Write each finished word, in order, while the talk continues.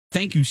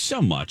Thank you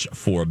so much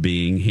for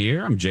being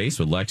here. I'm Jace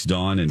with Lex,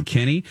 Dawn, and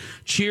Kenny.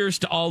 Cheers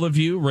to all of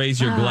you.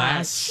 Raise your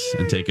glass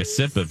and take a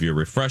sip of your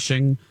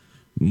refreshing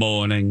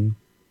morning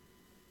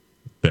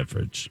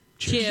beverage.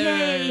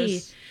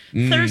 Cheers.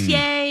 Yay.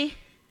 Thursday.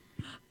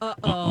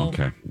 Uh-oh.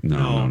 Okay.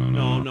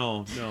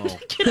 No.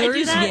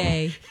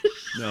 Thursday.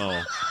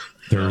 No.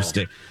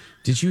 Thursday.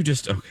 Did you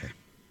just... Okay.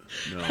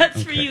 No.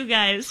 That's for you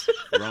guys.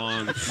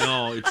 Wrong.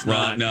 No, it's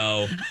not.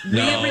 No. We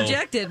have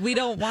rejected. We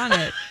don't want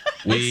it.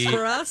 It's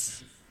for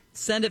us.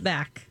 Send it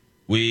back.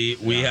 We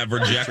have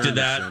rejected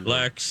that,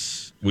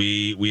 Lex.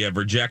 We have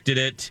rejected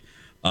it,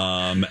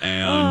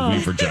 and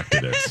we've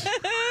rejected it.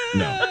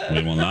 No,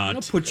 we will not.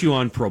 I'll put you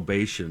on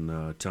probation,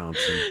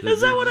 Thompson.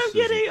 Is that what I'm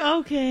getting?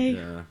 Okay.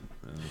 Yeah.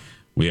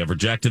 We have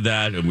rejected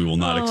that, and we will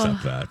not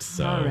accept that.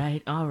 So, All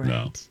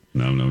right.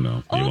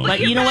 No. But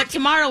you know what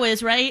tomorrow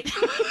is, right?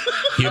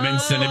 Human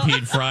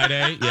Centipede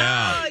Friday?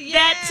 Yeah.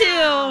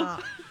 That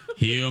too.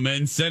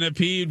 Human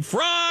Centipede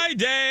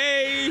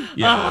Friday!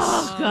 Yes.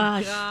 Oh,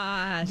 gosh.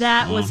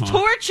 That was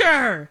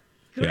torture.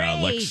 Great. Yeah,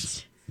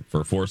 Lex,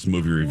 for Forced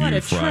Movie What Review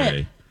a Friday,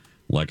 trip.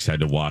 Lex had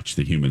to watch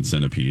the Human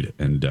Centipede.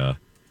 And,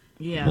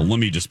 Yeah. well,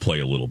 let me just play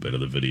a little bit of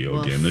the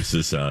video again. This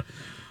is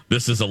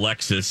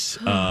Alexis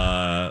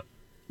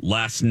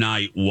last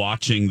night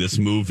watching this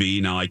movie.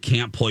 Now, I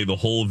can't play the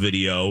whole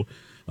video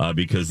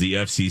because the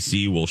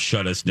FCC will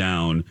shut us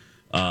down.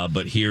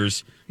 But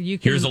here's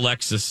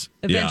Alexis.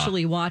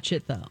 Eventually watch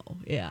it, though.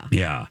 Yeah.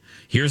 Yeah.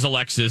 Here's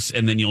Alexis,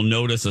 and then you'll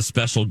notice a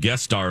special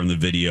guest star in the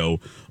video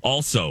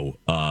also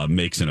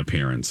makes an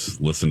appearance.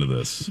 Listen to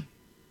this.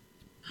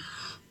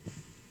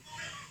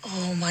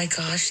 Oh my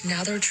gosh,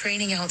 now they're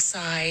training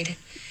outside,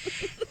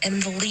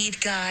 and the lead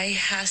guy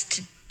has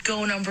to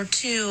go number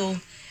 2,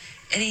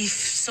 and he's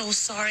so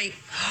sorry.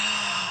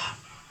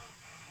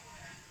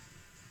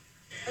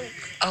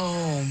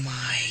 Oh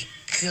my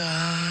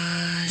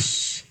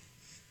gosh.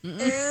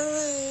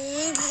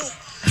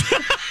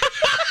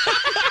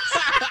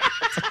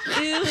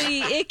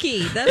 Ewy,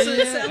 icky. That's what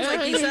it sounds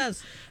like he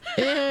says.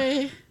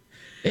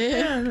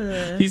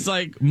 He's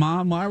like,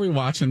 Mom, why are we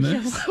watching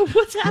this?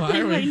 What's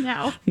happening right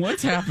now?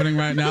 What's happening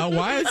right now?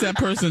 Why is that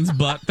person's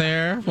butt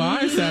there?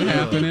 Why is that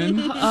happening?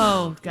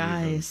 Oh,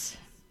 guys.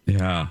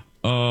 Yeah.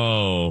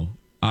 Oh,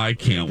 I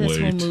can't This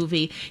wait. whole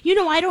movie. You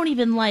know, I don't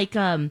even like,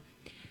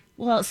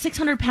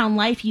 600-Pound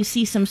Life, you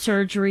see some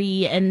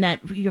surgery and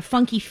that your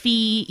funky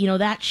feet,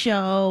 that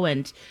show,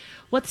 and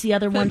what's the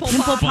other one?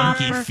 Pimple Funky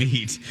Popper.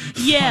 feet.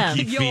 Yeah.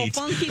 Funky Yo, feet.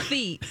 funky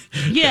feet.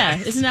 Yeah,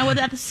 isn't that what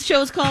that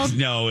show's called?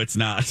 No, it's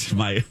not.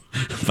 My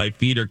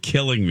feet are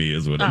killing me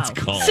is what it's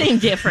called. Same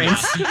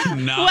difference.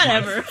 Not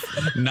Whatever.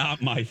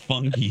 Not my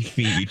funky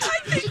feet. I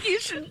think you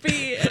should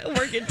be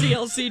work at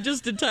TLC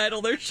just to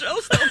title their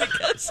shows, though,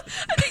 because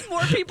I think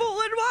more people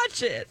would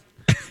watch it.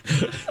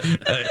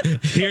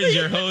 Here's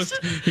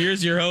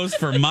your host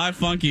for My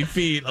Funky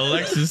Feet,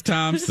 Alexis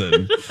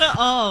Thompson.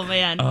 Oh,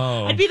 man.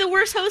 Oh. I'd be the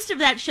worst host of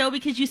that show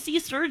because you see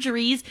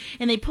surgeries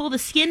and they pull the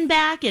skin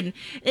back and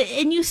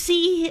you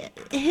see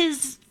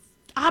his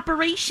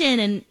operation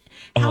and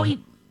how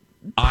he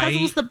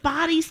puzzles the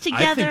bodies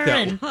together.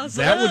 I think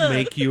that would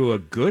make you a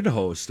good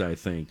host, I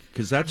think,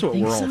 because that's what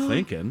we're all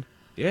thinking.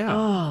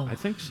 Yeah, I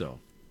think so.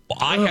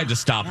 I had to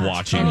stop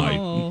watching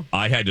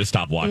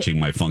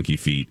my Funky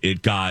Feet.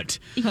 It got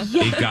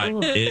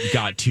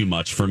too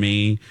much for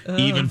me,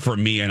 even for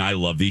me, and I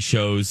love these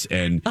shows.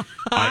 And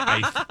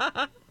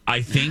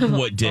I think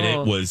what did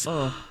it was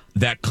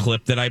that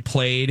clip that I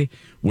played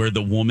where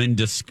the woman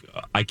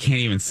I can't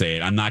even say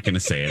it. I'm not going to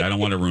say it. I don't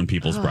want to ruin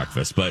people's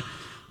breakfast, but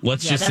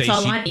let's just say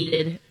that's all I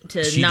needed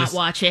to not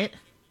watch it.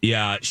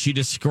 Yeah, she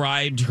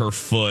described her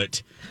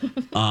foot,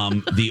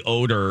 the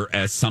odor,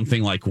 as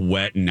something like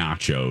wet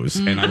nachos.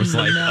 And I was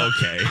like,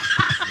 okay.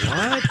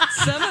 What?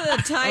 Some of the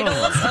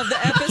titles of the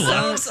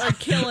episodes are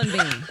killing me.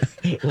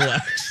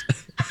 Lex.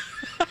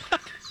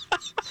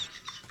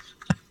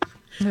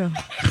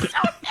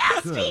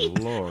 Good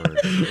Lord.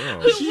 Oh.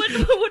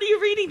 What are you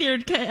reading there,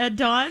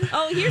 Dawn?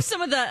 Oh, here's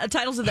some of the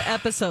titles of the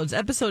episodes.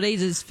 Episode 8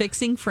 is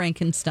Fixing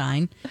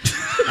Frankenstein.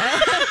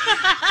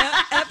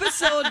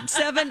 Episode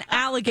 7,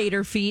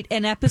 Alligator Feet.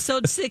 And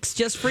episode 6,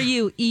 just for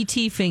you,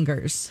 E.T.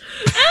 Fingers.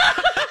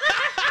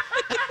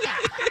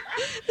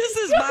 This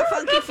is My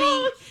Funky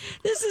Feet.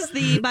 This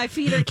is My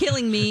Feet Are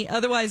Killing Me,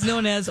 otherwise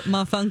known as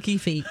My Funky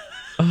Feet.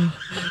 E.T.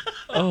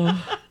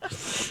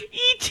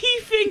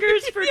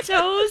 fingers for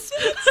toes.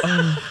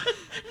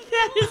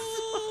 That is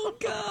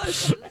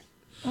Gosh.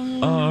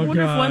 I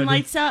wonder if one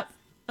lights up.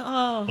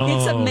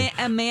 It's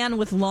a man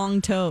with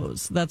long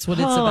toes. That's what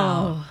it's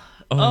about.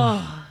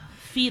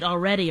 Feet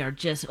already are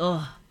just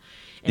and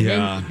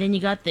Yeah. then you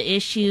got the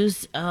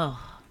issues. I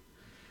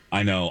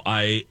know.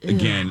 I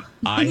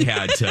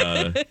had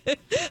to.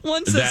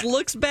 One says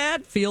looks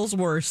bad, feels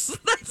worse.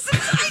 That's the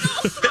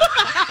title.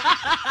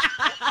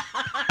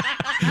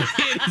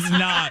 It is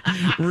not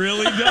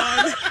really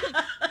done.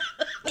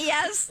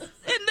 Yes.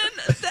 And then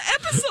the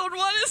episode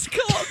 1 is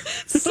called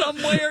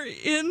Somewhere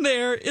in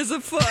There is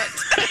a Foot.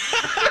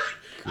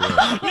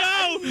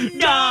 No,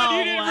 Dawn,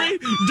 you didn't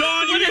read.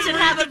 Dawn, you Does didn't it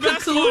read have the a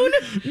best cocoon? one.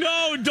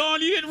 No,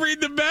 Dawn, you didn't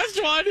read the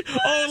best one.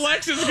 Oh,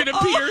 Lex is gonna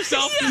pee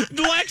herself.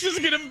 Lex is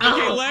gonna.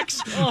 Okay,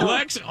 Lex,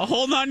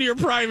 hold on to your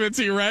privates.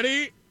 Are you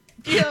ready?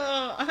 Yeah,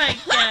 I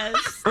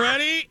guess.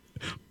 Ready?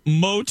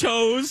 Mo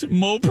toes,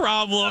 mo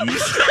problems.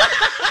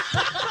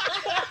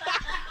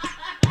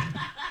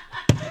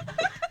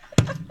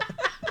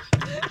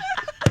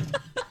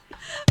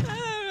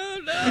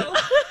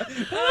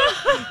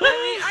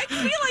 I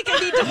feel like I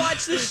need to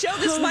watch this show.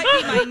 This might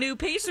be my new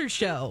Pacer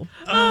show.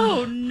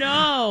 Oh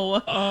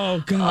no!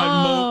 Oh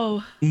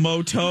God,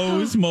 mo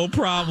toes, mo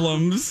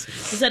problems.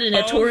 Is that a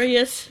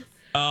notorious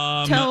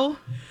toe?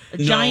 A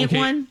giant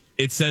one?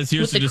 It says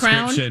here's With the the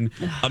crown? description: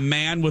 a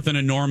man with an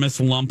enormous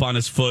lump on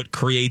his foot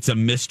creates a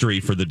mystery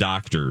for the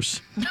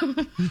doctors.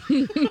 Oh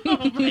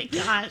my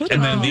god! What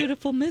And a then the-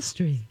 beautiful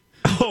mystery.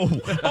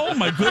 Oh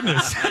my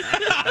goodness,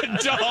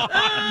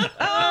 Dawn!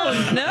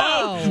 Oh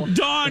no!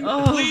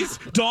 Dawn, please,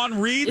 Dawn,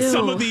 read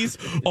some of these.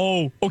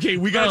 Oh, okay,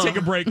 we got to take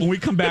a break. When we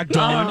come back,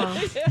 Dawn,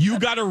 you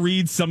got to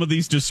read some of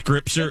these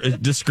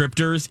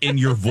descriptors in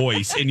your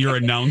voice, in your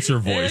announcer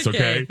voice,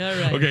 okay? Okay,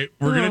 all right. Okay,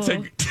 we're going to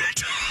take...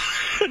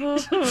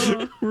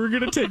 We're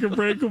going to take a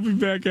break. We'll be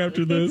back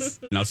after this.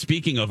 Now,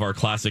 speaking of our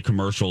classic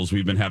commercials,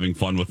 we've been having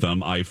fun with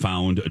them. I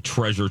found a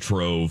treasure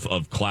trove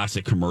of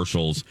classic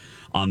commercials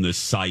on this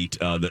site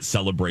that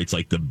celebrates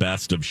like the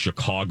best of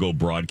Chicago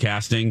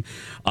broadcasting.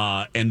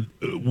 And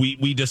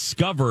we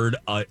discovered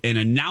an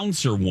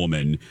announcer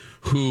woman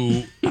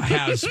who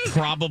has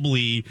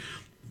probably,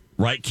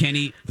 right,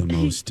 Kenny, the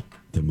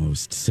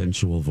most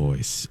sensual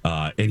voice.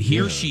 And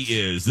here she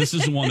is. This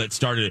is the one that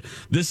started.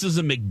 This is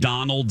a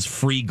McDonald's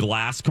free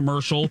glass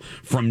commercial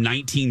from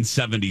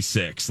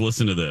 1976.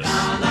 Listen to this.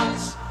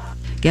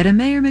 Get a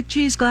Mayor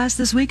McCheese glass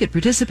this week at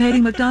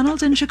participating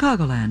McDonald's in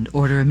Chicagoland.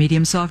 Order a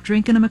medium soft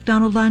drink in a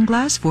McDonald line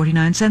glass,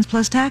 49 cents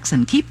plus tax,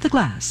 and keep the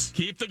glass.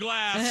 Keep the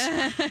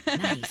glass.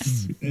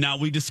 Nice. Now,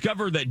 we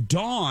discovered that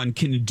Dawn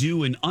can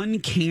do an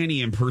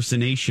uncanny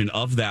impersonation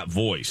of that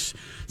voice.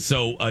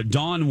 So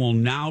Dawn will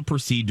now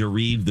proceed to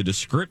read the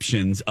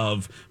descriptions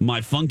of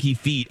My Funky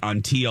Feet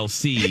on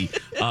TLC.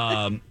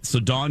 So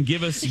Dawn,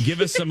 give us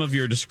some of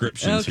your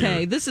descriptions Okay,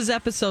 here. this is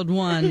episode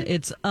 1.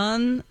 It's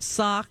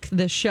Unsock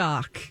the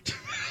Shock.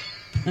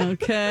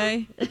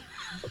 Okay.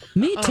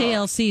 Meet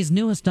TLC's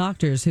newest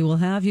doctors who will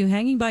have you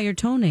hanging by your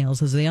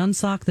toenails as they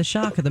unsock the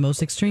shock of the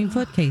most extreme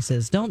foot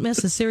cases. Don't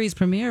miss the series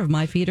premiere of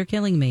My Feet Are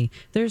Killing Me,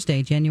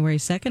 Thursday, January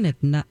 2nd at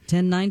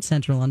 10/9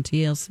 Central on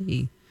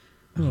TLC.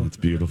 Oh, it's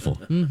beautiful.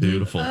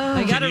 Beautiful.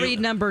 I got to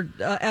read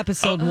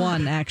episode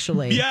 1,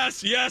 actually.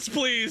 Yes,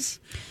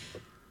 please.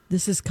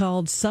 This is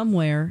called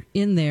Somewhere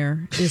in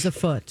There Is a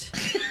Foot.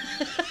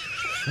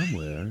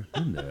 Somewhere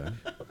in there.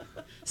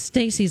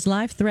 Stacy's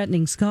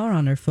life-threatening scar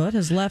on her foot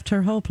has left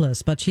her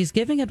hopeless, but she's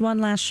giving it one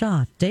last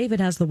shot. David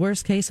has the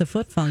worst case of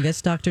foot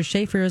fungus Dr.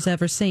 Schaefer has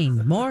ever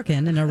seen.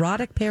 Morgan, an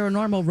erotic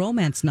paranormal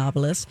romance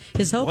novelist,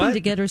 is hoping to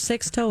get her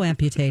 6th toe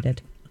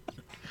amputated.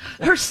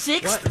 Her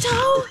 6th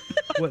toe?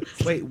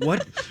 Wait,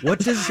 what? What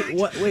does?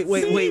 What?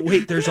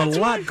 Wait. There's a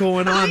lot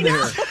going on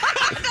there.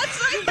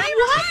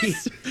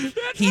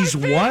 He's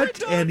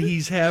what? And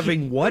he's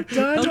having what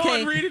done?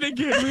 Okay. Dawn, read it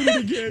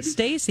again.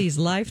 Stacy's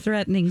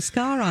life-threatening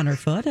scar on her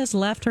foot has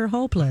left her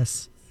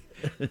hopeless,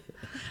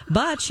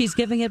 but she's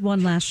giving it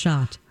one last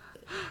shot.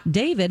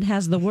 David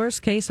has the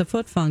worst case of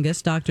foot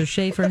fungus Dr.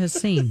 Schaefer has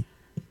seen.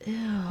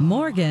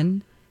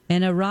 Morgan,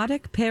 an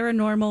erotic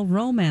paranormal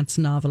romance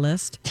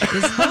novelist,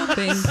 is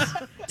hoping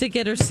to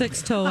get her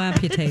 6th toe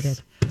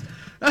amputated.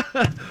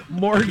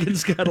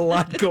 Morgan's got a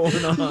lot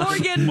going on.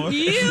 Morgan,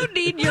 you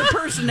need your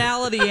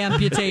personality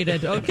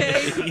amputated,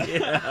 okay?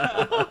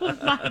 Oh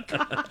my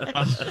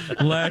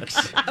god!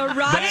 Lex.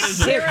 Erotic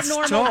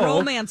paranormal toe.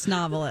 romance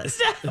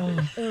novelist.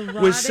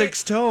 With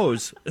 6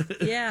 toes.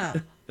 Yeah.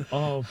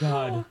 Oh,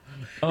 God.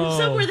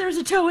 Somewhere there's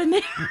a toe in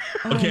there.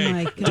 Okay, Oh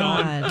my God.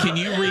 Dawn,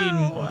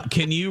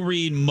 can you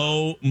read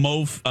mo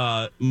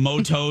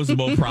toes,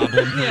 mo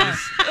problem, please? Yeah.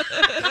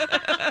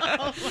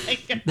 Oh my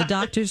god! The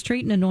doctor's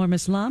treat an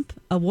enormous lump,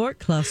 a wart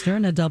cluster,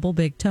 and a double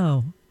big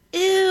toe.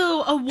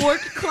 Ew! A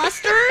wart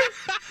cluster?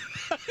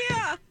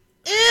 Yeah.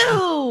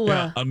 Ew!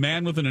 Yeah, a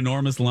man with an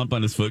enormous lump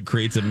on his foot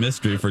creates a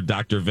mystery for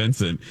Dr.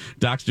 Vincent.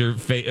 Dr.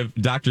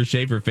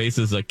 Schaefer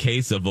faces a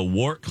case of a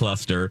wart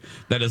cluster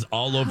that is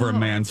all over a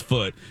man's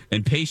foot,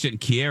 and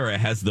patient Kiera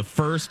has the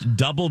first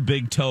double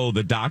big toe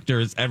the doctor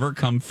has ever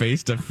come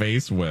face to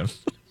face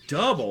with.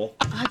 Double?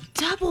 A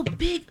double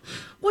big.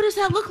 What does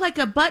that look like?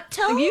 A butt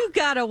toe? You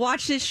gotta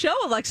watch this show,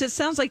 Alexa. It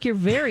sounds like you're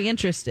very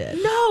interested.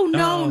 No.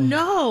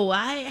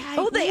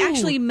 They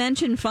actually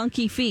mention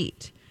funky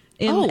feet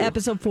in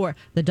episode 4.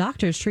 The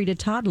doctors treat a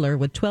toddler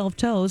with 12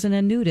 toes and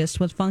a nudist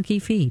with funky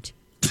feet.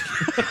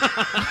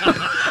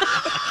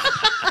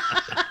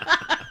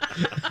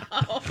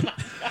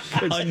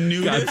 A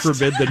nudist? God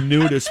forbid the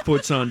nudist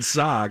puts on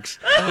socks.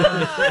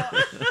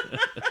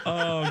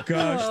 Oh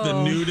gosh,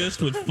 the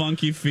nudist with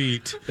funky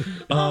feet.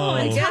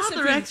 I guess Top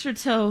or extra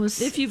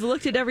toes. if you've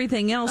looked at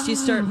everything else, you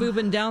start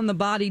moving down the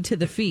body to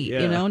the feet,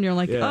 Yeah. and you're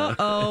like,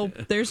 uh-oh,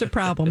 there's a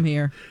problem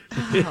here.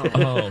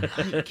 Oh,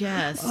 I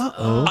guess.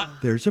 Oh,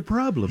 there's a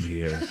problem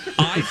here.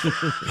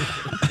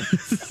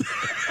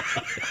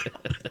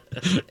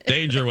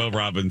 Danger, Will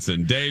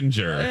Robinson.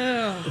 Danger.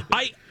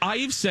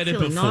 I've said it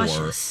Feeling before.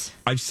 nauseous.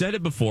 I've said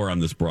it before on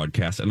this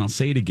broadcast, and I'll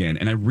say it again.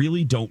 And I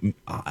really don't.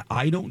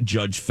 I don't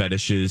judge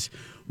fetishes.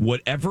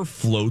 Whatever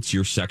floats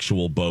your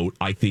sexual boat,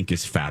 I think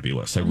is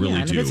fabulous. I really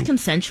and do. if it's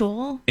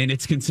consensual. And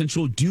it's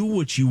consensual. Do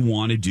what you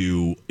want to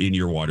do in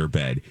your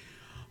waterbed. ...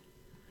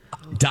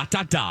 The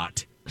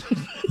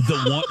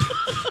one. ...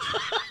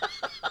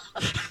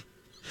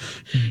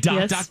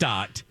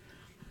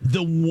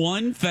 The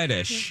one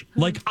fetish,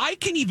 like I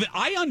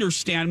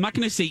understand. I'm not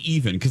going to say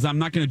even because I'm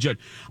not going to judge.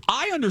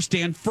 I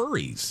understand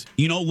furries.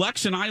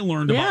 Lex and I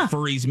learned about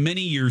furries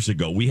many years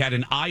ago. We had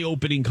an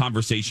eye-opening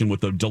conversation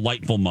with a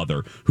delightful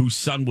mother whose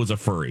son was a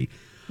furry.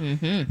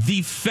 Mm-hmm.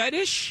 The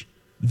fetish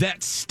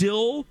that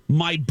still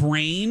my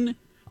brain,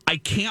 I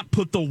can't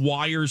put the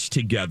wires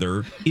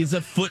together, is a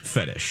foot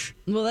fetish.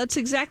 Well, that's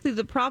exactly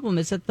the problem,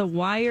 is that the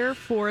wire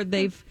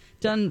they've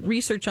done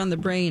research on the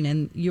brain,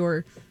 and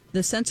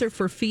the sensor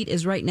for feet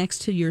is right next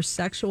to your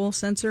sexual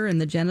sensor in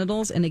the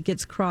genitals, and it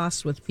gets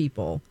crossed with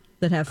people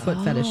that have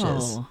foot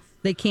fetishes.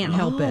 They can't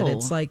help it.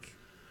 It's like...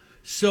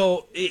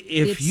 So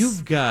if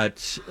you've got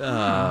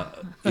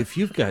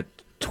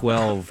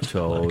 12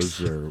 toes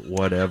or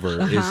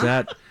whatever, is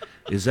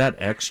that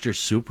extra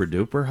super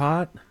duper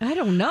hot? I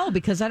don't know,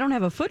 because I don't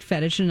have a foot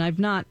fetish, and I've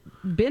not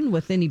been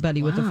with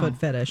anybody with a foot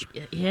fetish.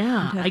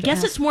 Yeah. I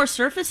guess it's more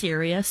surface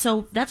area,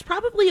 so that's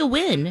probably a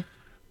win.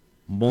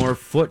 More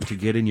foot to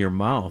get in your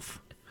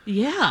mouth.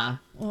 Yeah.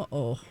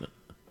 Uh-oh.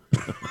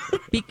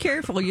 Be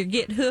careful, you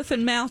get hoof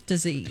and mouth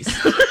disease.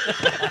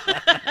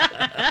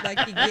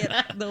 Like you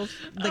get the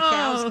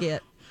cows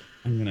get.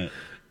 And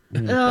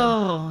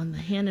the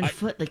hand and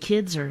foot, the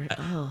kids are.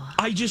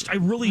 I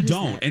really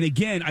don't. And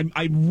again,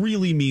 I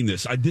really mean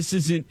this. This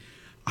isn't.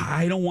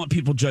 I don't want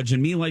people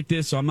judging me like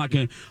this, so I'm not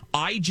going to.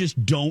 I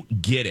just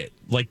don't get it.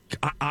 Like,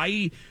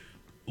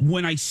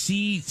 when I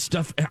see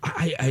stuff,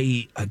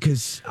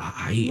 because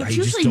it's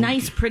usually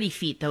nice, pretty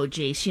feet, though,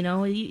 Jace.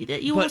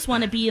 You always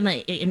want to be in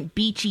a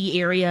beachy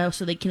area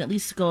so they can at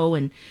least go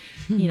and,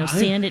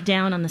 sand it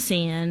down on the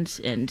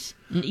sand, and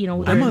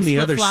I'm on the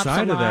other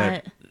side of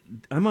that.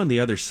 I'm on the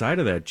other side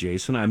of that,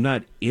 Jason. I'm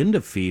not into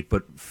feet,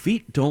 but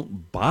feet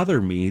don't bother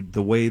me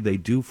the way they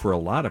do for a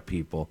lot of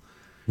people.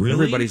 Really?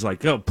 Everybody's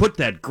like, "Oh, put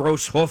that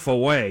gross hoof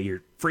away!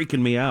 You're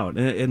freaking me out."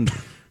 And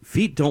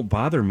feet don't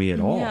bother me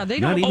at all. Yeah, they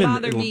don't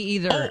bother me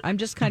either. I'm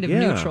just kind of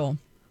neutral.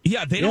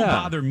 Yeah, they don't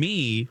bother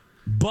me,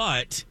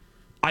 but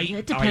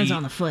it depends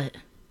on the foot.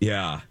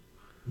 Yeah.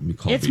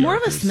 It's more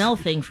of a smell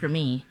thing for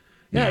me.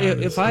 Yeah,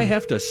 if I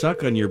have to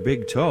suck on your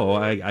big toe,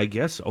 I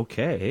guess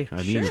okay.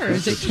 I mean, sure.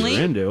 if that's Is it what you're clean?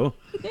 into.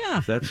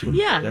 Yeah. That's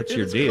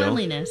your it's deal.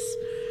 cleanliness.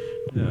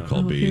 I'm gonna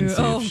call B and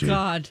see if she,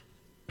 God.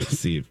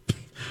 see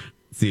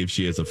if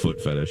she has a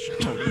foot fetish.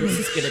 This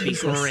is gonna be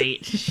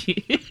great.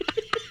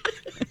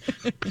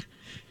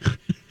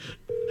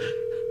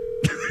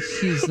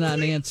 She's not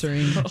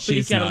answering.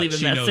 She's gotta leave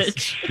a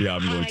message. Knows. Yeah,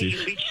 I'm going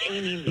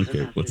to.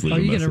 Okay, let's leave Are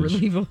a you message.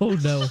 going to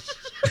leave a no?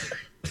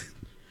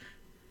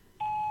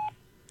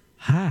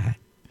 Hi.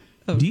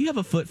 Do you have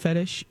a foot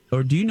fetish?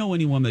 Or do you know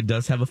anyone that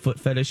does have a foot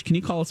fetish? Can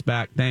you call us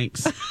back?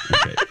 Thanks.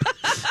 Okay.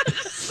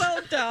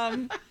 So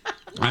dumb.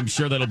 I'm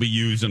sure that'll be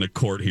used in a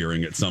court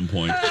hearing at some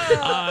point.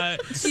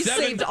 She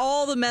saved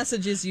all the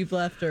messages you've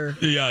left her.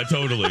 Yeah,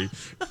 totally.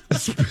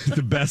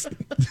 The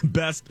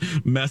best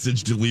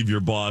message to leave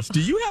your boss.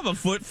 Do you have a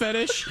foot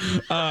fetish?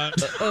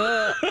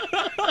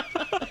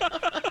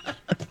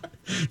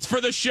 It's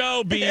for the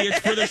show, B. It's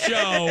for the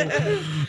show.